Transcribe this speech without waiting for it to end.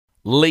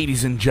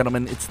Ladies and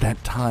gentlemen, it's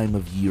that time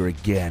of year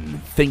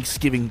again.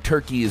 Thanksgiving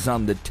turkey is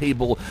on the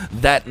table.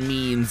 That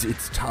means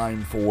it's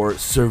time for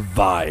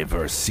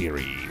Survivor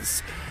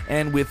Series.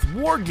 And with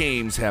War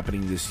Games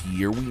happening this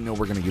year, we know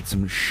we're going to get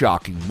some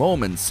shocking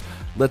moments.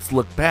 Let's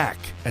look back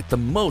at the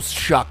most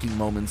shocking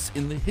moments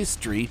in the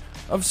history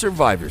of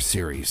Survivor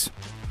Series.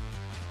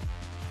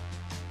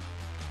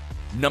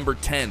 Number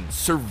 10,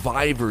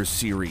 Survivor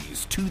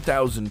Series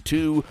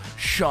 2002,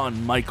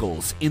 Shawn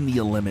Michaels in the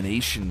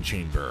Elimination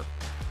Chamber.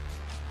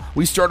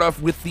 We start off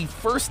with the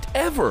first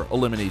ever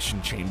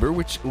Elimination Chamber,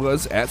 which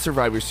was at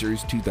Survivor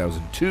Series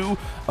 2002,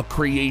 a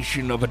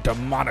creation of a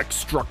demonic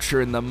structure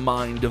in the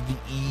mind of the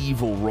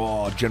evil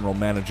Raw general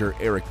manager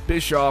Eric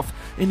Bischoff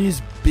in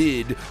his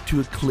bid to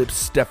eclipse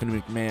Stephanie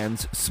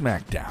McMahon's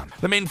SmackDown.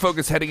 The main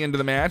focus heading into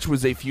the match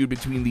was a feud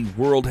between the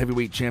World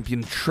Heavyweight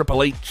Champion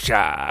Triple H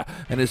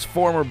and his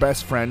former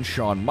best friend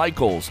Shawn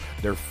Michaels.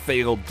 Their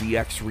failed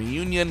DX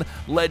reunion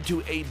led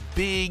to a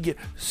big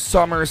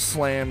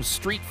SummerSlam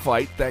street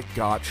fight that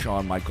got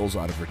Shawn Michaels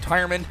out of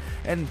retirement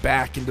and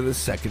back into the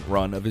second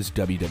run of his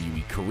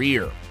WWE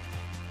career.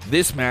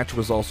 This match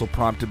was also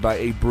prompted by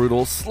a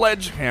brutal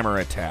sledgehammer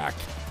attack.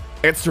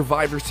 At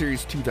Survivor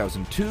Series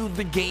 2002,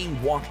 the game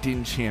walked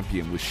in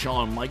champion with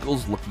Shawn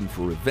Michaels looking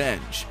for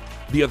revenge.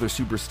 The other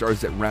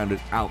superstars that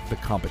rounded out the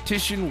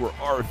competition were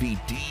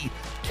RVD,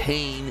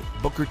 Kane,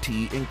 Booker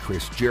T, and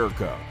Chris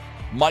Jericho.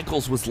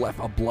 Michaels was left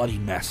a bloody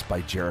mess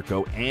by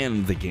Jericho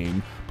and the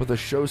game, but the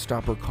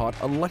showstopper caught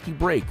a lucky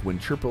break when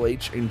Triple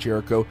H and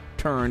Jericho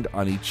turned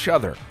on each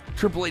other.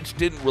 Triple H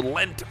didn't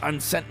relent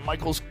and sent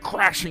Michaels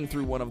crashing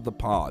through one of the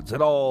pods. It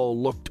all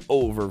looked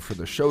over for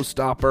the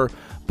showstopper,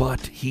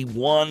 but he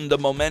won the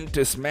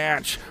momentous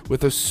match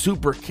with a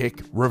super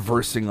kick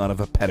reversing out of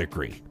a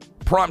pedigree,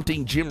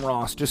 prompting Jim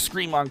Ross to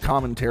scream on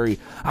commentary,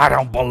 "I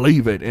don't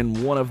believe it,"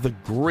 in one of the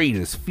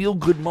greatest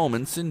feel-good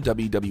moments in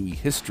WWE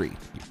history.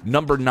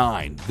 Number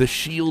 9, The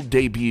Shield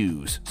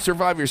debuts,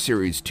 Survivor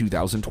Series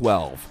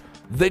 2012.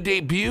 The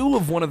debut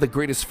of one of the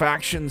greatest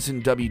factions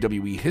in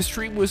WWE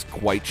history was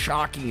quite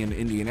shocking in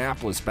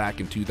Indianapolis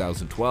back in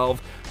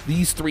 2012.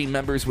 These three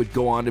members would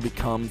go on to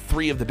become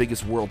three of the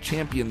biggest world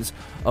champions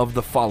of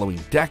the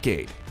following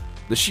decade.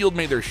 The Shield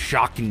made their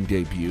shocking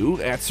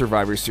debut at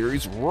Survivor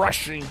Series,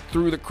 rushing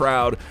through the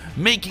crowd,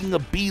 making a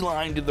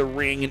beeline to the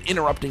ring and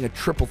interrupting a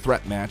triple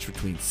threat match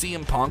between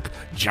CM Punk,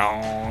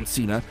 John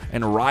Cena,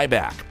 and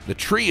Ryback. The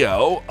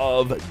trio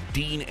of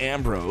Dean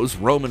Ambrose,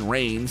 Roman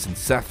Reigns, and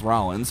Seth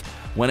Rollins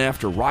went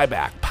after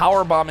Ryback,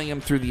 powerbombing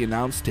him through the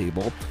announce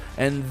table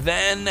and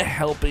then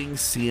helping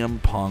CM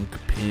Punk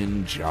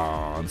pin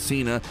John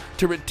Cena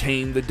to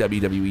retain the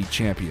WWE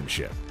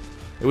Championship.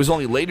 It was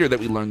only later that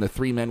we learned the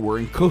three men were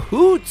in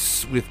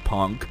cahoots with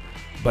Punk,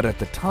 but at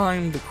the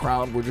time, the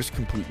crowd were just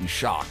completely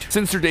shocked.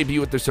 Since their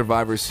debut at the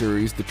Survivor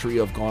Series, the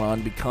trio have gone on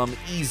to become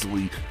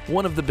easily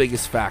one of the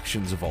biggest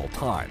factions of all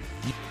time.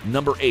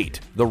 Number 8,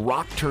 The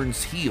Rock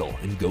turns heel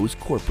and goes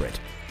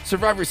corporate,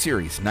 Survivor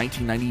Series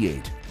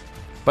 1998.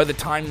 By the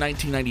time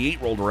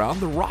 1998 rolled around,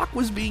 The Rock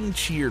was being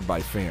cheered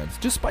by fans,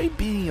 despite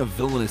being a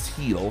villainous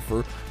heel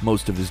for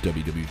most of his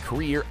WWE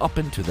career up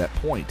until that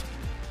point.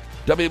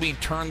 WWE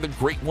turned the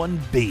Great One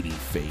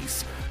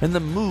babyface, and the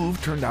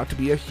move turned out to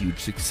be a huge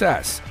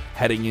success.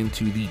 Heading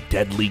into the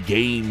Deadly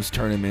Games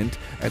tournament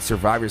at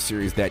Survivor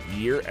Series that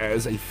year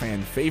as a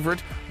fan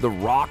favorite, The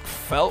Rock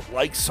felt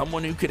like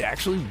someone who could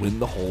actually win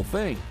the whole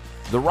thing.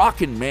 The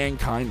Rock and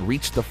Mankind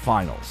reached the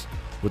finals,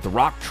 with The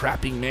Rock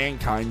trapping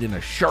Mankind in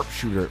a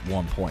sharpshooter at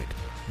one point.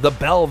 The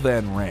bell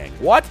then rang.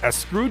 What? A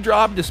screw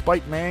job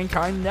despite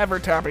Mankind never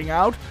tapping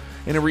out?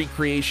 In a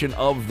recreation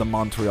of the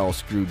Montreal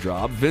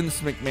Screwjob,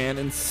 Vince McMahon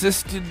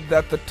insisted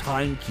that the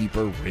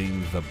timekeeper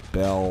ring the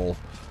bell.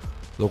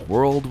 The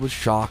world was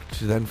shocked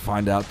to then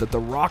find out that The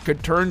Rock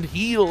had turned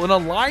heel and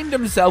aligned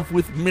himself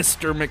with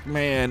Mr.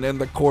 McMahon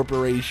and the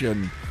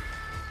corporation.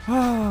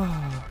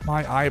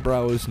 My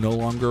eyebrow is no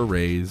longer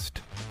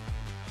raised.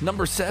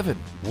 Number 7,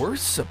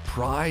 worst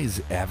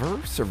surprise ever?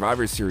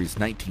 Survivor Series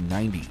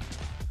 1990.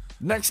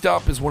 Next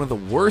up is one of the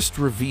worst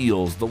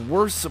reveals, the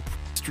worst surprise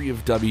history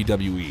of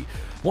WWE.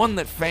 One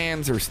that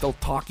fans are still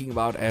talking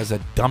about as a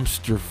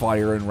dumpster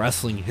fire in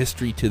wrestling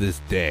history to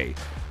this day.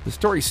 The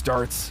story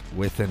starts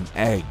with an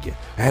egg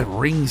at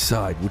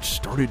ringside, which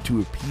started to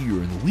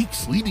appear in the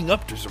weeks leading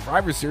up to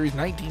Survivor Series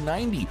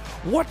 1990.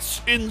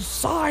 What's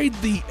inside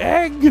the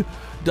egg?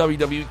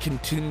 WWE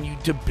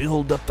continued to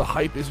build up the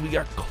hype as we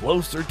got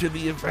closer to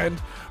the event,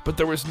 but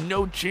there was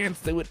no chance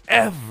they would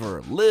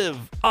ever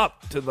live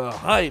up to the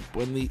hype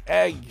when the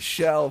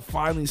eggshell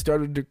finally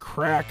started to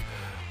crack.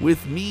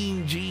 With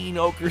Mean Gene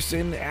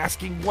Okerson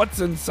asking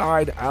what's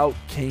inside, out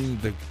came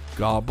the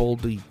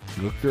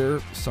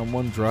gobbledygooker,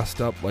 someone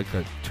dressed up like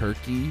a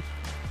turkey.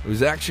 It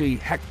was actually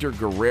Hector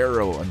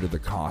Guerrero under the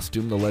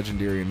costume. The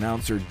legendary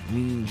announcer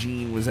Mean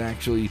Gene was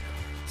actually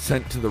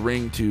sent to the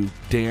ring to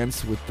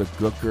dance with the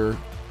gooker,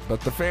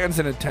 but the fans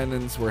in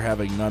attendance were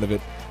having none of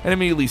it and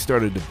immediately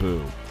started to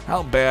boo.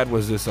 How bad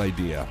was this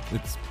idea?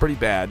 It's pretty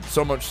bad,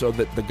 so much so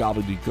that the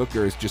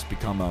gobbledygooker has just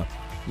become a,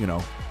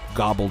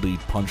 gobbledy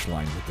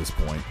punchline at this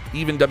point.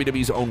 Even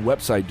WWE's own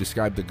website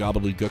described the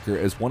gobbledygooker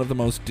as one of the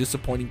most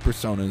disappointing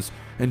personas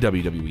in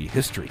WWE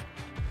history.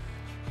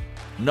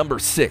 Number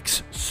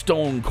 6,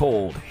 Stone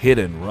Cold Hit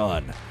and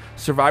Run,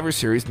 Survivor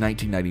Series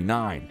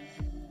 1999.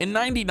 In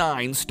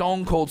 99,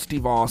 Stone Cold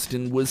Steve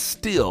Austin was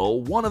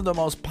still one of the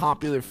most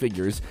popular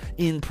figures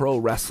in pro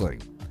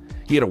wrestling.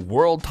 He had a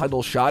world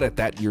title shot at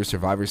that year's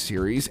Survivor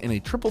Series in a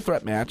triple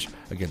threat match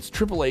against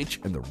Triple H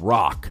and The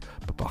Rock,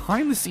 but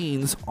behind the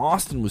scenes,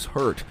 Austin was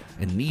hurt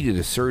and needed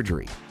a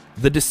surgery.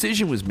 The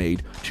decision was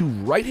made to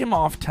write him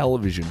off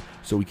television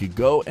so he could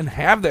go and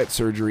have that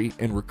surgery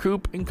and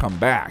recoup and come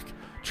back.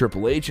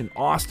 Triple H and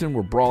Austin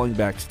were brawling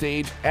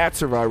backstage at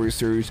Survivor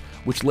Series,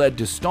 which led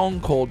to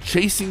Stone Cold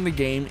chasing the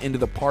game into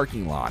the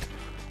parking lot.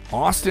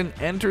 Austin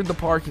entered the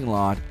parking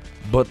lot,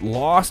 but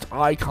lost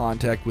eye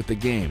contact with the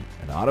game,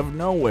 and out of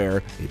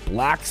nowhere, a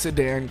black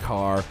sedan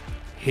car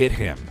hit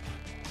him.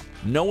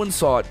 No one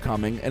saw it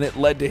coming, and it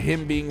led to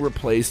him being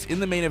replaced in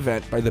the main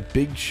event by The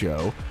Big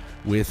Show,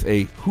 with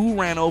a Who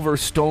Ran Over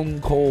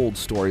Stone Cold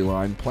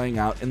storyline playing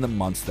out in the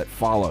months that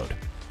followed.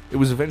 It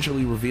was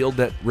eventually revealed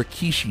that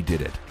Rikishi did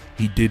it.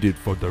 He did it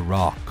for The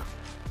Rock.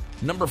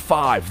 Number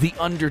 5, The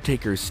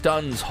Undertaker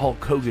stuns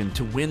Hulk Hogan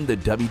to win the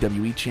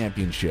WWE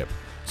Championship.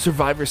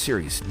 Survivor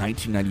Series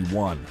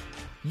 1991.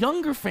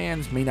 Younger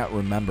fans may not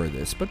remember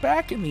this, but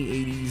back in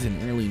the 80s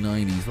and early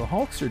 90s, the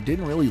Hulkster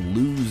didn't really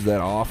lose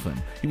that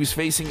often. He was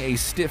facing a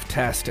stiff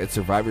test at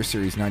Survivor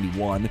Series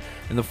 91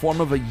 in the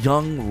form of a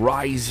young,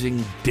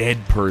 rising,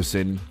 dead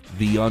person,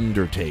 The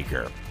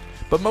Undertaker.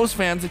 But most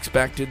fans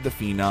expected the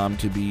Phenom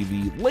to be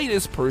the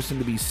latest person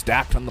to be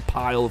stacked on the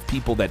pile of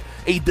people that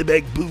ate the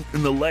big boot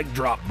and the leg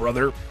drop,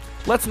 brother.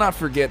 Let's not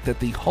forget that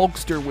the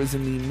Hulkster was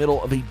in the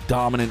middle of a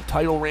dominant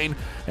title reign,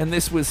 and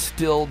this was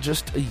still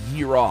just a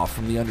year off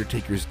from The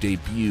Undertaker's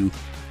debut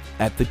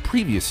at the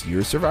previous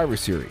year's Survivor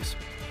Series.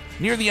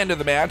 Near the end of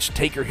the match,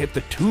 Taker hit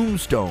the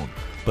tombstone,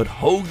 but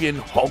Hogan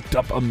hulked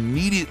up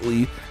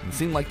immediately and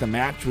seemed like the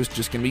match was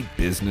just going to be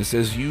business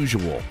as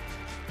usual.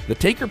 The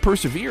Taker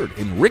persevered,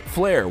 and Ric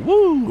Flair,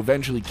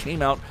 eventually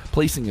came out,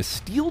 placing a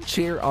steel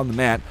chair on the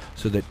mat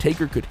so that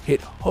Taker could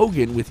hit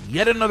Hogan with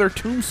yet another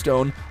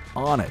tombstone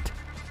on it.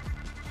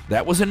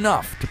 That was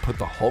enough to put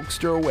the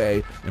Hulkster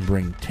away and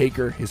bring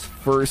Taker his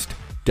first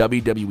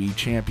WWE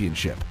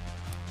Championship.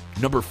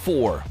 Number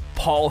 4,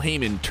 Paul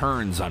Heyman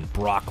turns on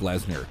Brock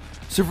Lesnar,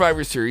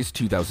 Survivor Series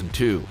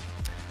 2002.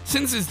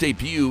 Since his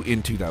debut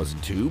in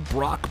 2002,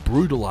 Brock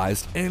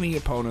brutalized any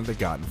opponent that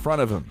got in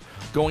front of him,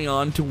 going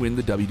on to win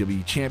the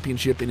WWE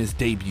Championship in his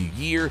debut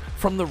year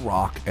from The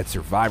Rock at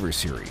Survivor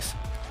Series.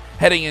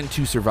 Heading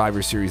into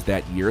Survivor Series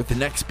that year, the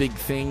next big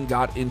thing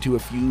got into a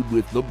feud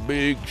with The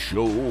Big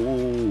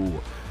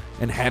Show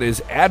and had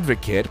his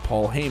advocate,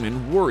 Paul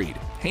Heyman, worried.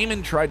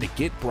 Heyman tried to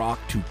get Brock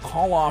to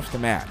call off the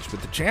match,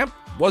 but the champ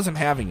wasn't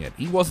having it.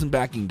 He wasn't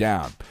backing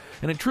down.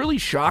 In a truly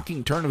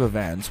shocking turn of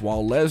events,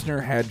 while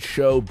Lesnar had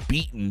Show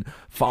beaten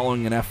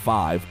following an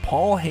F5,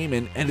 Paul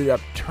Heyman ended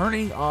up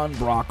turning on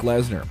Brock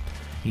Lesnar.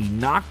 He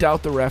knocked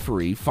out the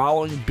referee,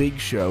 following Big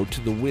Show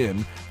to the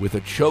win with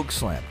a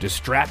chokeslam,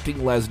 distracting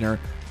Lesnar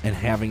and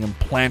having him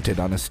planted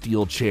on a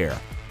steel chair,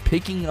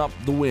 picking up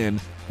the win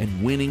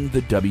and winning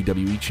the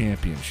WWE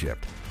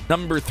Championship.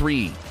 Number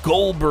 3,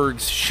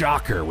 Goldberg's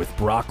shocker with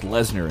Brock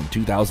Lesnar in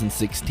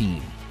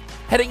 2016.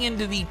 Heading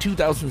into the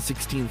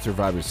 2016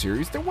 Survivor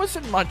Series, there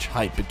wasn't much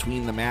hype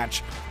between the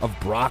match of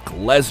Brock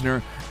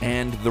Lesnar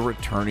and the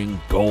returning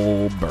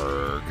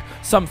Goldberg.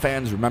 Some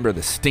fans remember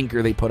the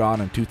stinker they put on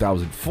in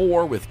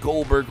 2004 with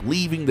Goldberg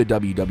leaving the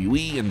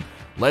WWE and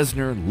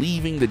Lesnar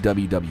leaving the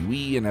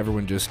WWE, and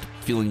everyone just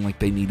feeling like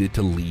they needed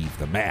to leave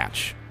the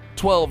match.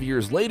 12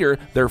 years later,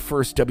 their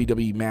first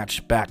WWE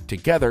match back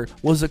together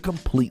was a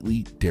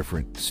completely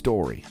different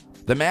story.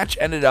 The match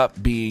ended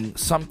up being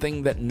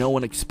something that no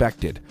one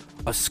expected,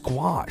 a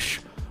squash.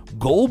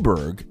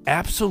 Goldberg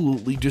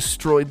absolutely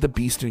destroyed the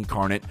Beast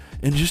Incarnate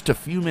in just a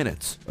few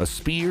minutes. A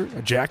spear,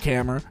 a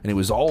jackhammer, and it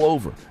was all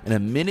over in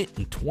 1 minute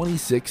and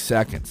 26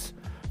 seconds.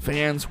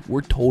 Fans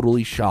were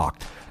totally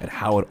shocked at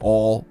how it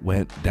all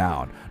went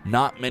down.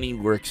 Not many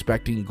were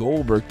expecting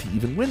Goldberg to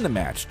even win the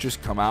match,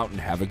 just come out and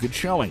have a good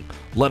showing,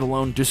 let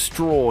alone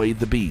destroy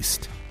the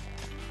Beast.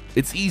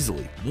 It's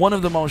easily one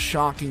of the most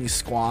shocking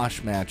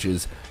squash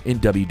matches in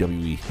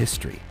WWE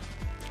history.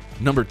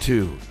 Number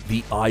 2,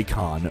 The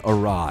Icon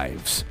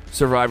arrives,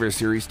 Survivor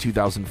Series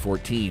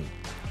 2014.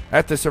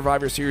 At the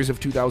Survivor Series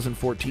of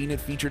 2014, it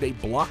featured a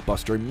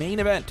blockbuster main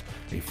event,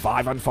 a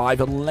 5-on-5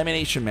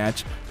 elimination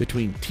match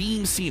between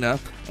Team Cena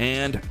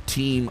and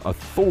Team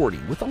Authority,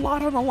 with a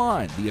lot on the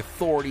line. The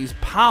Authority's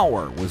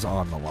power was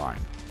on the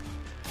line.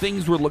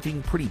 Things were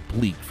looking pretty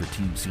bleak for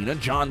Team Cena.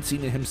 John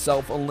Cena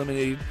himself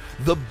eliminated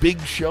The Big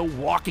Show,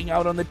 walking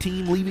out on the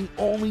team, leaving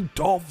only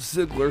Dolph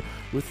Ziggler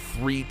with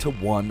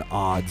 3-1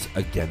 odds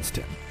against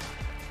him.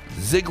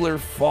 Ziggler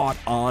fought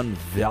on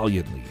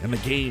valiantly, and the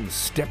game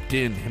stepped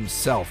in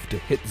himself to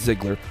hit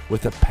Ziggler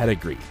with a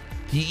pedigree.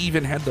 He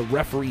even had the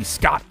referee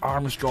Scott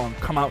Armstrong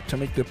come out to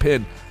make the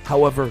pin.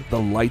 However, the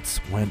lights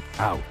went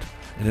out,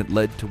 and it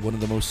led to one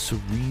of the most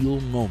surreal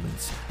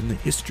moments in the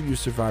history of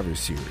Survivor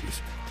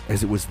Series,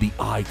 as it was the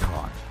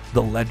icon,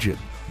 the legend,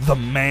 the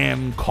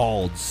man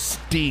called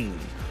Sting,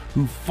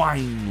 who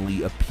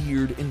finally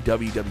appeared in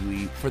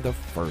WWE for the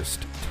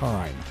first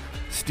time.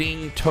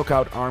 Sting took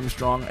out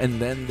Armstrong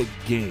and then the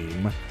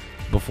game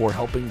before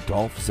helping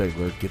Dolph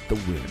Ziggler get the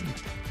win.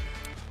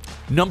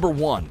 Number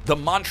 1, the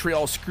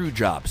Montreal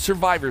Screwjob,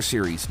 Survivor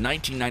Series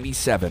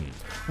 1997.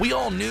 We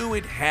all knew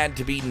it had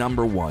to be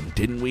number 1,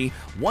 didn't we?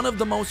 One of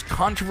the most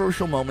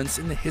controversial moments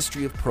in the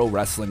history of pro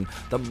wrestling,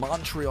 the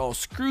Montreal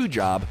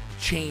Screwjob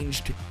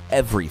changed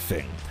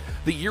everything.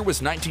 The year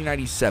was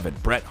 1997.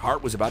 Bret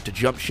Hart was about to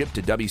jump ship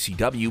to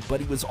WCW, but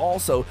he was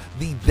also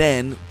the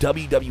then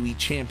WWE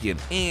champion,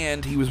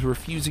 and he was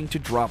refusing to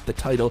drop the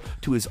title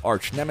to his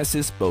arch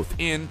nemesis, both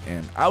in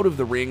and out of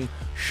the ring,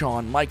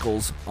 Shawn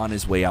Michaels, on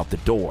his way out the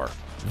door.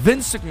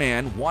 Vince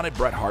McMahon wanted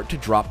Bret Hart to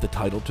drop the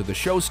title to the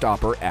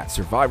showstopper at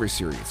Survivor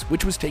Series,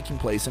 which was taking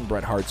place in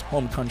Bret Hart's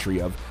home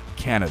country of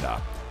Canada.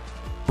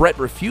 Bret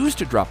refused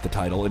to drop the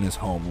title in his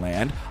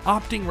homeland,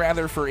 opting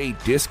rather for a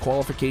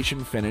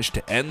disqualification finish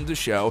to end the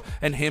show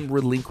and him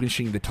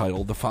relinquishing the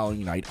title the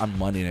following night on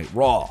Monday Night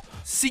Raw.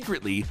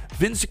 Secretly,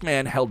 Vince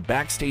McMahon held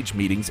backstage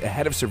meetings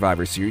ahead of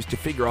Survivor Series to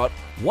figure out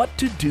what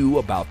to do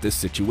about this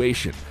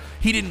situation.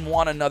 He didn't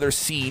want another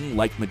scene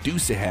like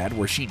Medusa had,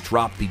 where she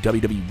dropped the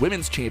WWE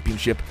Women's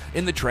Championship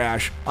in the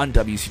trash on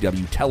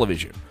WCW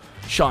television.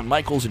 Shawn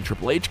Michaels and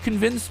Triple H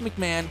convinced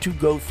McMahon to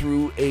go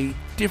through a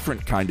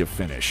different kind of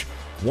finish,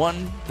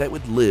 one that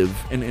would live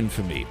in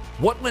infamy.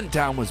 What went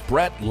down was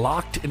Bret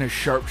locked in a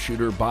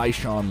sharpshooter by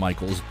Shawn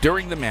Michaels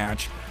during the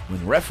match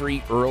when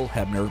referee Earl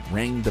Hebner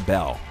rang the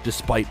bell,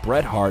 despite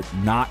Bret Hart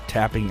not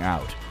tapping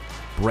out.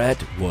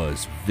 Bret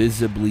was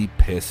visibly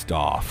pissed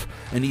off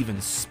and even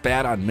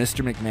spat on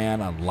Mr.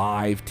 McMahon on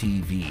live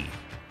TV.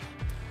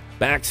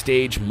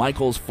 Backstage,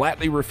 Michaels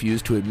flatly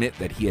refused to admit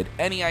that he had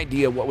any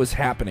idea what was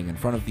happening in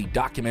front of the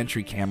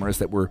documentary cameras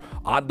that were,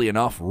 oddly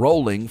enough,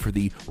 rolling for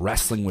the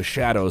Wrestling with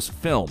Shadows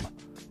film.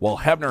 While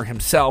Hebner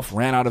himself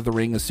ran out of the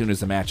ring as soon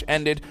as the match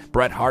ended,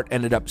 Bret Hart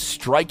ended up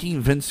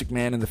striking Vince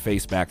McMahon in the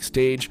face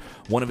backstage,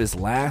 one of his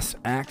last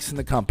acts in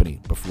the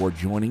company before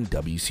joining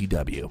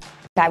WCW.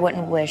 I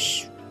wouldn't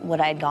wish what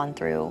I'd gone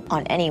through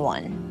on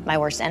anyone, my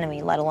worst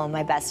enemy, let alone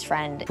my best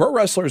friend. Pro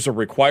wrestlers are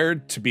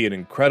required to be in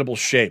incredible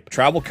shape,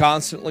 travel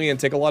constantly, and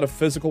take a lot of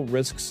physical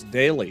risks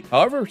daily.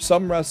 However,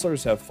 some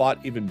wrestlers have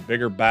fought even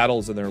bigger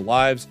battles in their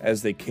lives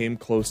as they came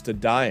close to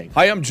dying.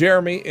 Hi, I'm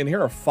Jeremy, and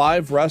here are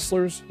 5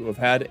 wrestlers who have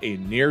had a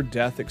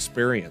near-death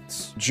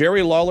experience.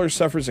 Jerry Lawler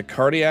suffers a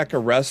cardiac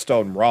arrest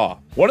on Raw.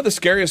 One of the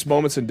scariest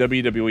moments in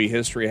WWE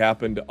history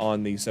happened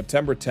on the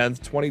September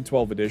 10th,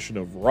 2012 edition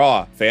of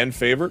Raw. Fan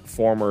favorite,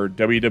 former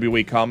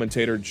WWE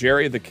commentator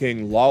Jerry the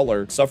King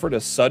Lawler suffered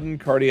a sudden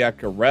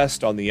cardiac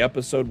arrest on the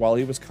episode while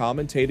he was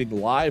commentating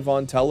live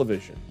on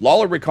television.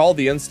 Lawler recalled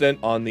the incident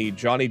on the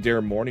Johnny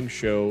Dare morning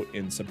show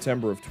in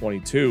September of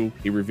 22.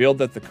 He revealed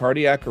that the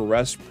cardiac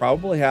arrest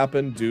probably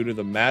happened due to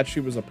the match he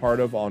was a part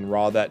of on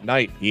Raw that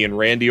night. He and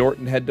Randy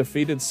Orton had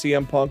defeated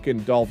CM Punk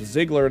and Dolph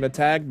Ziggler in a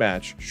tag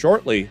match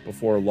shortly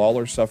before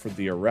Lawler suffered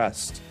the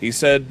arrest. He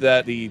said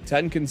that the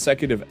 10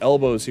 consecutive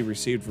elbows he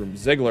received from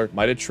Ziggler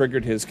might have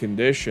triggered his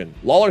condition.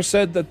 Lawler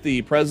said that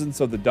the presence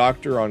of the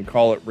doctor on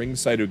call at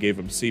ringside who gave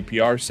him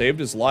CPR saved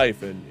his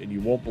life, and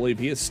you won't believe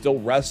he is still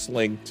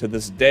wrestling to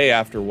this day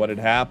after what had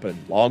happened.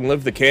 Long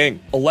live the king.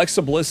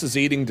 Alexa Bliss's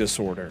eating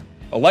disorder.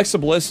 Alexa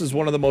Bliss is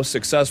one of the most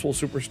successful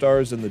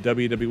superstars in the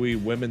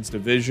WWE women's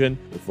division.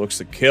 With looks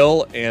to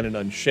kill and an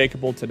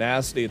unshakable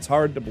tenacity, it's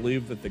hard to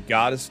believe that the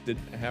goddess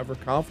didn't have her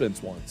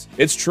confidence once.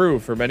 It's true,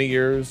 for many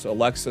years,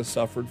 Alexa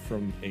suffered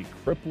from a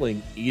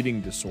crippling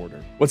eating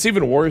disorder. What's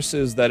even worse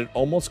is that it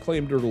almost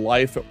claimed her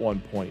life at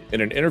one point.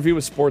 In an interview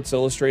with Sports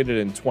Illustrated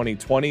in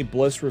 2020,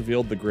 Bliss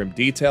revealed the grim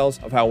details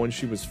of how when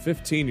she was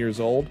 15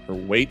 years old, her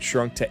weight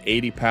shrunk to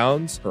 80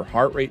 pounds, her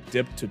heart rate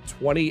dipped to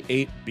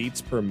 28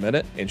 beats per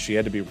minute, and she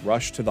had to be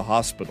rushed to the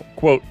hospital.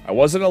 Quote, "I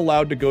wasn't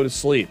allowed to go to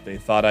sleep. They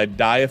thought I'd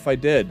die if I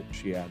did,"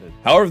 she added.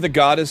 However, the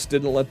goddess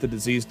didn't let the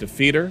disease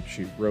defeat her.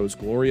 She rose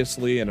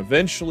gloriously and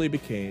eventually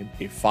became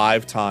a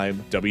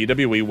 5-time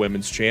WWE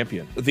Women's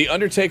Champion. The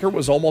Undertaker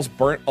was almost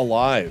burnt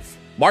alive.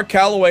 Mark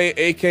Calloway,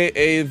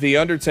 aka The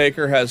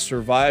Undertaker, has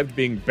survived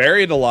being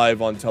buried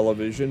alive on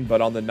television,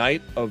 but on the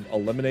night of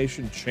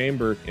Elimination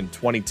Chamber in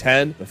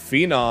 2010, the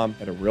Phenom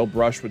had a real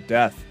brush with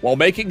death. While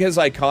making his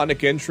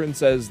iconic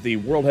entrance as the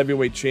World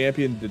Heavyweight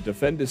Champion to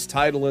defend his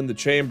title in the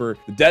Chamber,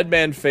 the dead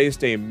man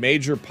faced a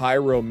major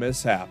pyro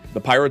mishap. The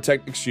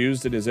pyrotechnics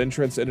used in his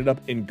entrance ended up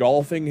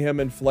engulfing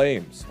him in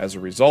flames. As a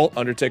result,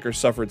 Undertaker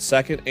suffered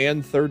 2nd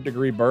and 3rd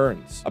degree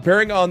burns.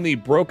 Appearing on the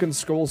Broken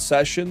Skull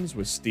Sessions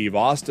with Steve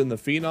Austin, the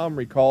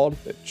Phenom recalled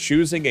that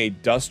choosing a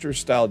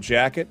duster-style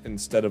jacket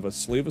instead of a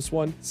sleeveless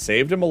one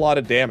saved him a lot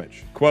of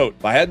damage. Quote,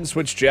 "If I hadn't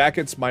switched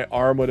jackets, my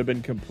arm would have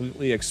been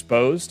completely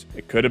exposed.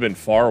 It could have been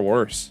far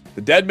worse."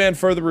 The dead man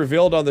further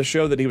revealed on the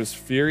show that he was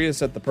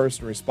furious at the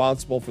person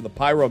responsible for the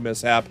pyro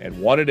mishap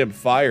and wanted him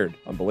fired.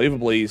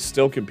 Unbelievably, he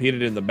still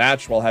competed in the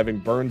match while having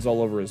burns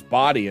all over his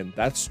body, and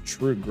that's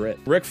true grit.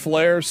 Ric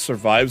Flair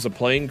survives a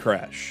plane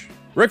crash.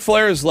 Ric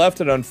Flair has left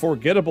an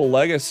unforgettable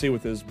legacy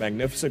with his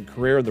magnificent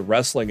career in the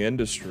wrestling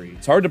industry.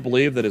 It's hard to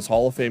believe that his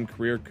Hall of Fame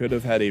career could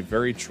have had a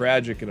very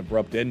tragic and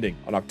abrupt ending.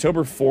 On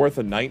October 4th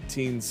of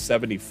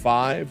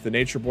 1975, the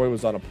Nature Boy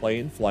was on a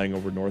plane flying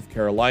over North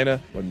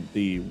Carolina when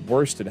the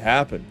worst had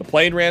happened. The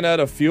plane ran out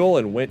of fuel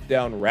and went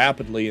down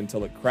rapidly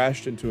until it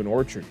crashed into an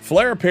orchard.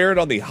 Flair appeared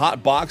on the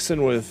Hot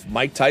Boxing with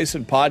Mike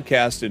Tyson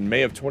podcast in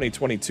May of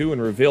 2022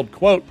 and revealed,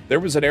 quote,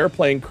 "There was an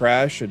airplane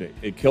crash and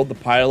it killed the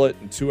pilot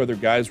and 2 other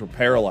guys were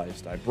paralyzed.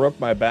 I broke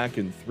my back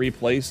in 3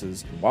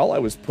 places. While I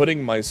was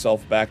putting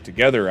myself back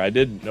together, I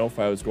didn't know if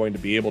I was going to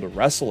be able to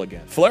wrestle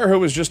again." Flair, who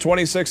was just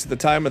 26 at the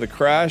time of the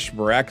crash,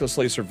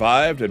 miraculously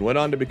survived and went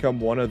on to become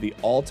one of the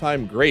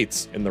all-time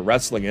greats in the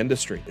wrestling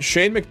industry.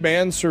 Shane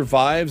McMahon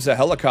survives a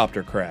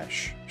helicopter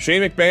crash.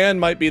 Shane McMahon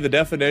might be the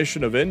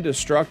definition of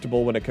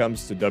indestructible when it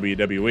comes to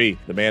WWE.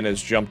 The man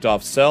has jumped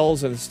off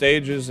cells and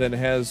stages and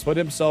has put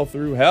himself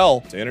through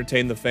hell to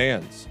entertain the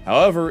fans.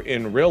 However,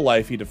 in real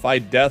life, he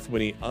defied death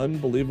when he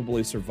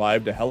unbelievably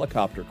survived a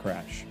helicopter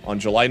crash. On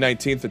July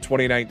 19th of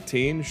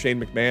 2019,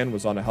 Shane McMahon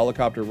was on a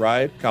helicopter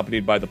ride,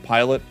 accompanied by the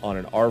pilot on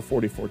an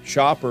R-44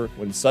 chopper,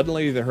 when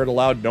suddenly they heard a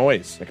loud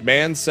noise.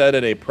 McMahon said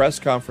at a press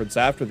conference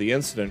after the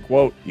incident,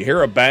 quote, "You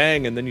hear a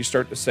bang and then you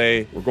start to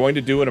say, 'We're going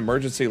to do an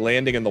emergency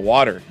landing in the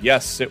water.'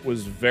 Yes, it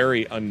was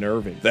very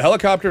unnerving." The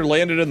helicopter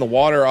landed in the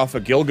water off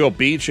of Gilgo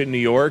Beach in New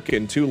York,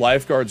 and 2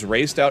 lifeguards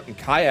raced out in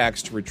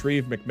kayaks to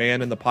retrieve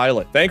McMahon and the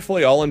pilot.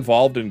 Thankfully, all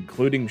involved,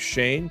 including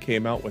Shane,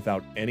 came out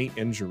without any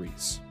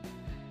injuries.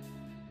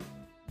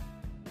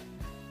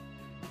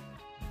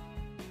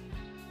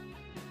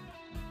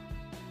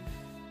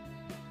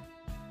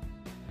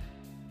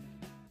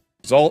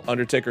 Result,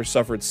 Undertaker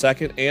suffered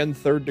 2nd and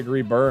 3rd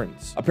degree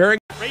burns. Appearing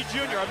Ray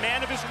Jr., a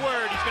man of his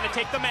word, he's going to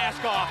take the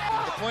mask off.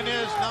 The point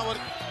is, not what...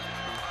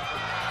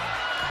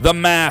 The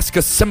mask,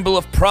 a symbol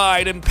of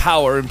pride and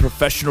power in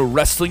professional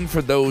wrestling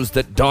for those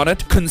that don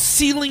it,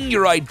 concealing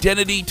your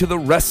identity to the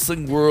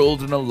wrestling world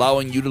and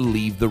allowing you to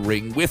leave the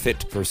ring with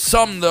it. For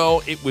some,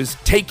 though, it was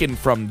taken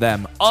from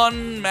them,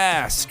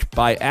 unmasked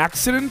by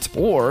accident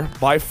or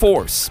by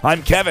force.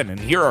 I'm Kevin,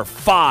 and here are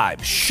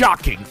 5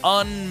 shocking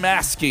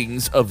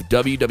unmaskings of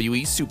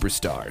WWE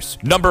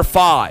superstars. Number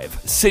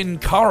 5, Sin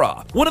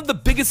Cara. One of the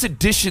biggest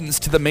additions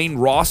to the main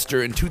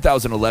roster in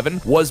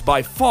 2011 was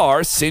by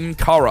far Sin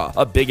Cara,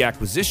 a big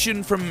acquisition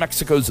from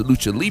Mexico's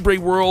Lucha Libre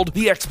world.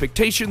 The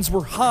expectations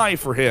were high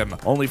for him,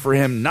 only for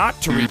him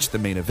not to reach the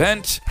main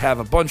event, have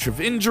a bunch of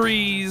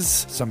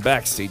injuries, some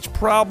backstage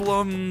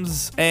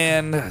problems,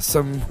 and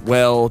some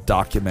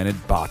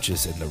well-documented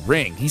botches in the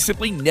ring. He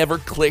simply never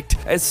clicked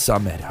as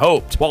some had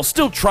hoped, while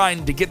still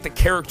trying to get the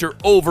character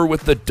over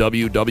with the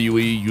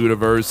WWE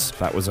Universe.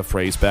 That was a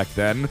phrase back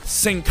then.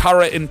 Sin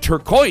Cara in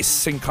turquoise,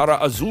 Sin Cara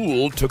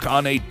Azul took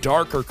on a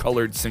darker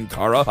colored Sin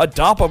Cara, a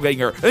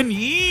doppelganger, an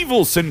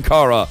evil Sin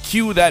Cara.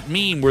 Cue that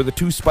meme where the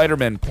 2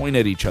 Spider-Men point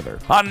at each other.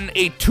 On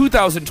a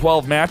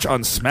 2012 match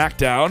on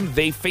SmackDown,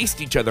 they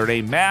faced each other in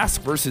a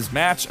mask versus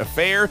match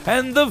affair,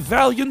 and the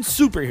valiant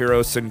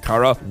superhero Sin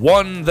Cara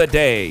won the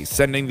day,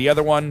 sending the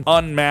other one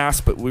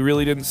unmasked, but we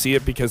really didn't see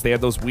it because they had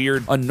those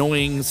weird,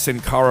 annoying Sin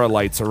Cara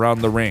lights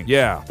around the ring.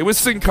 Yeah, it was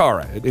Sin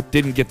Cara. It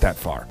didn't get that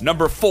far.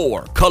 Number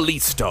 4,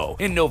 Kalisto.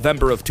 In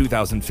November of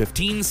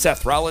 2015,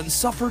 Seth Rollins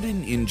suffered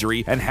an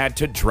injury and had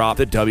to drop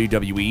the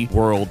WWE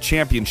World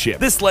Championship.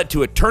 This led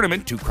to a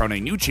tournament to crown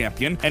a new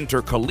champion.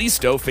 Enter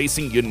Kalisto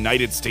facing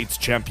United States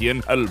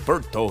champion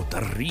Alberto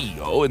Del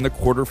Rio in the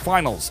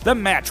quarterfinals. The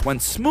match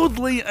went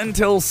smoothly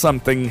until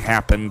something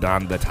happened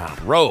on the top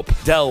rope.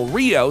 Del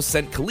Rio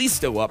sent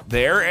Kalisto up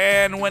there,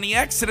 and when he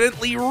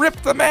accidentally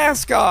ripped the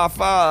mask off,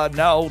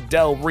 no,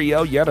 Del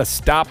Rio, you gotta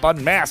stop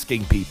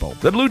unmasking people.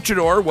 The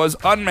luchador was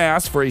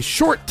unmasked for a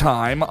short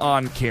time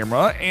on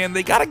camera, and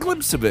they got a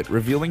glimpse of it,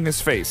 revealing his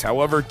face.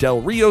 However,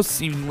 Del Rio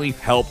seemingly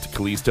helped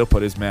Kalisto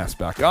put his mask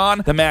back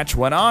on. The match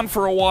went on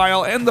for a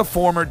while, and the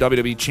former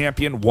WWE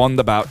champion won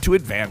the bout to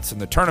advance in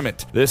the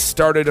tournament. This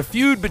started a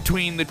feud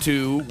between the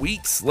two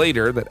weeks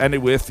later that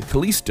ended with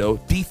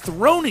Kalisto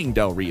dethroning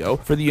Del Rio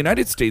for the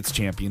United States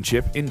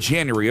Championship in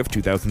January of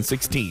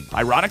 2016.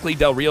 Ironically,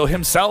 Del Rio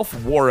himself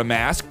wore a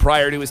mask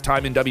prior to his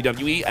time in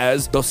WWE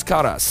as Dos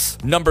Caras.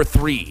 Number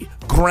 3,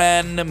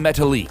 Gran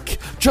Metalik.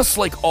 Just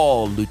like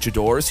all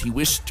luchadors, he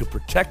wished to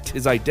protect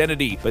his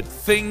identity, but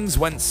things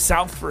went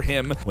south for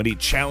him when he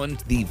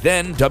challenged the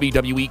then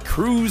WWE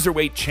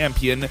Cruiserweight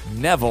Champion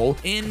Neville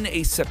in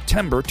a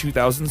September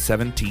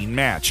 2017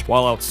 match.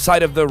 While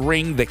outside of the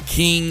ring, the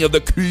king of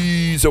the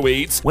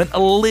Cruiserweights went a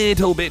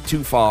little bit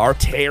too far,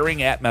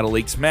 tearing at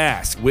Metalik's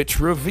mask, which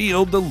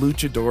revealed the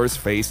luchador's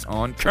face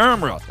on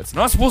camera. It's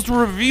not supposed to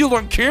reveal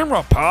on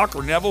camera, Pac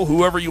or Neville,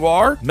 whoever you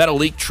are.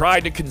 Metalik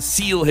tried to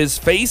conceal his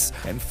face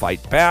and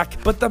fight back,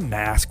 but the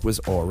mask was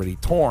already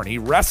torn. He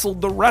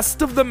wrestled the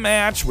rest of the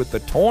match with the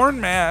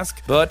torn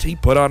mask, but he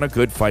put on a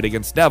good fight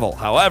against Neville.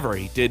 However,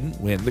 he didn't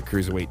win the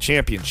Cruiserweight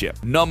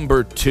Championship.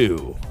 Number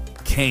 2.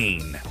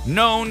 Kane.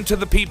 Known to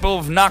the people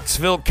of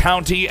Knoxville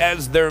County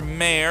as their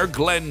mayor,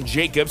 Glenn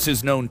Jacobs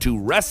is known to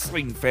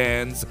wrestling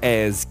fans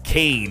as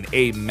Kane,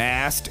 a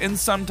masked and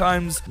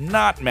sometimes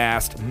not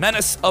masked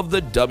menace of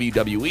the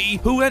WWE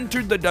who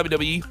entered the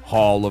WWE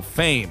Hall of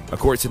Fame. Of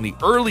course, in the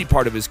early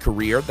part of his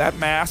career, that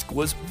mask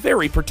was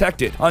very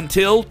protected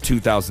until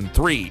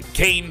 2003.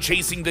 Kane,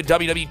 chasing the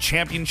WWE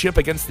Championship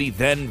against the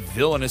then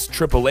villainous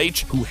Triple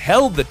H, who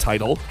held the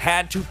title,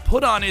 had to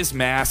put on his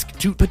mask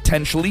to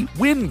potentially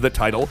win the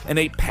title in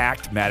a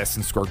packed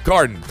Madison Square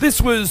Garden.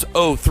 This was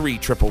 03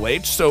 Triple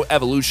H, so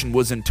Evolution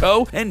was in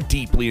tow and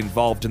deeply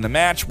involved in the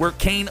match, where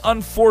Kane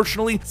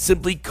unfortunately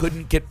simply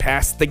couldn't get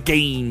past the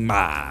game.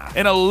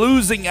 In a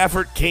losing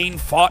effort, Kane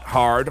fought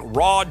hard.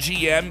 Raw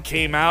GM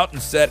came out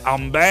and said,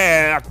 "I'm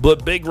back,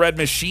 but Big Red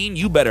Machine,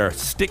 you better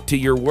stick to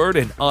your word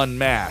and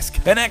unmask."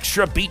 An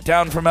extra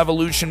beatdown from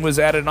Evolution was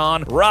added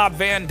on. Rob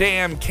Van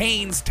Dam,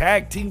 Kane's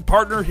tag team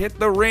partner, hit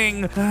the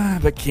ring,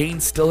 but Kane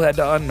still had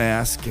to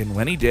unmask, and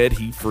when he did,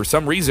 he, for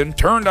some reason,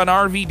 turned on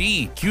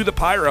RVD. Cue the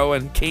pyro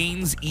and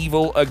Kane's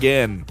evil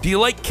again. Do you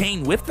like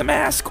Kane with the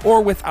mask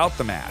or without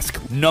the mask?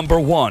 Number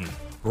 1.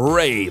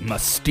 Rey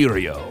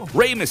Mysterio.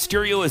 Rey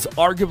Mysterio is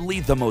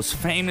arguably the most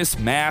famous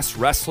masked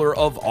wrestler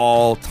of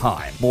all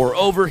time.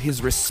 Moreover,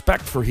 his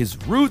respect for his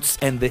roots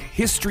and the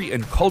history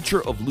and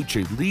culture of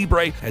lucha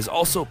libre has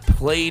also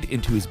played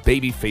into his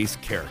babyface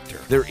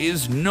character. There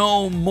is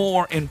no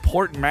more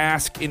important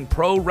mask in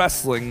pro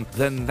wrestling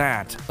than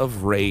that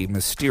of Rey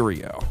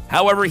Mysterio.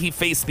 However, he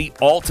faced the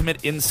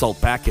ultimate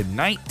insult back in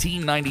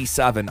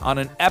 1997 on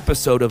an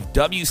episode of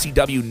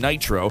WCW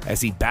Nitro as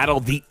he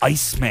battled the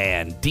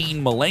Iceman,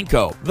 Dean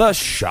Malenko. The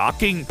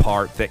shocking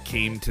part that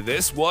came to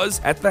this was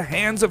at the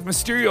hands of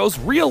Mysterio's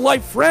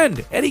real-life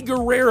friend, Eddie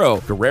Guerrero.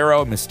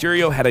 Guerrero and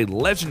Mysterio had a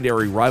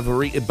legendary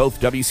rivalry in both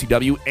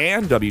WCW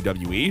and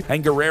WWE,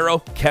 and Guerrero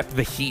kept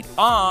the heat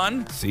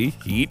on,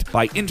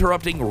 by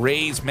interrupting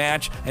Rey's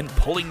match and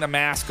pulling the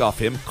mask off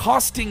him,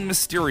 costing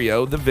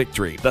Mysterio the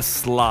victory. The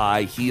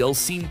sly heel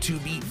seemed to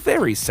be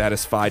very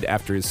satisfied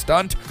after his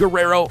stunt.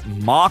 Guerrero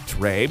mocked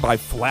Rey by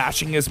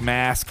flashing his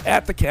mask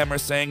at the camera,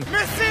 saying,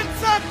 "Missing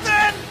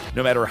something!"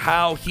 No matter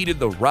how heated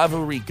the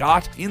rivalry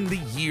got in the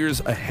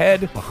years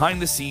ahead,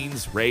 behind the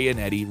scenes, Rey and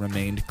Eddie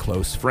remained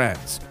close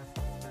friends.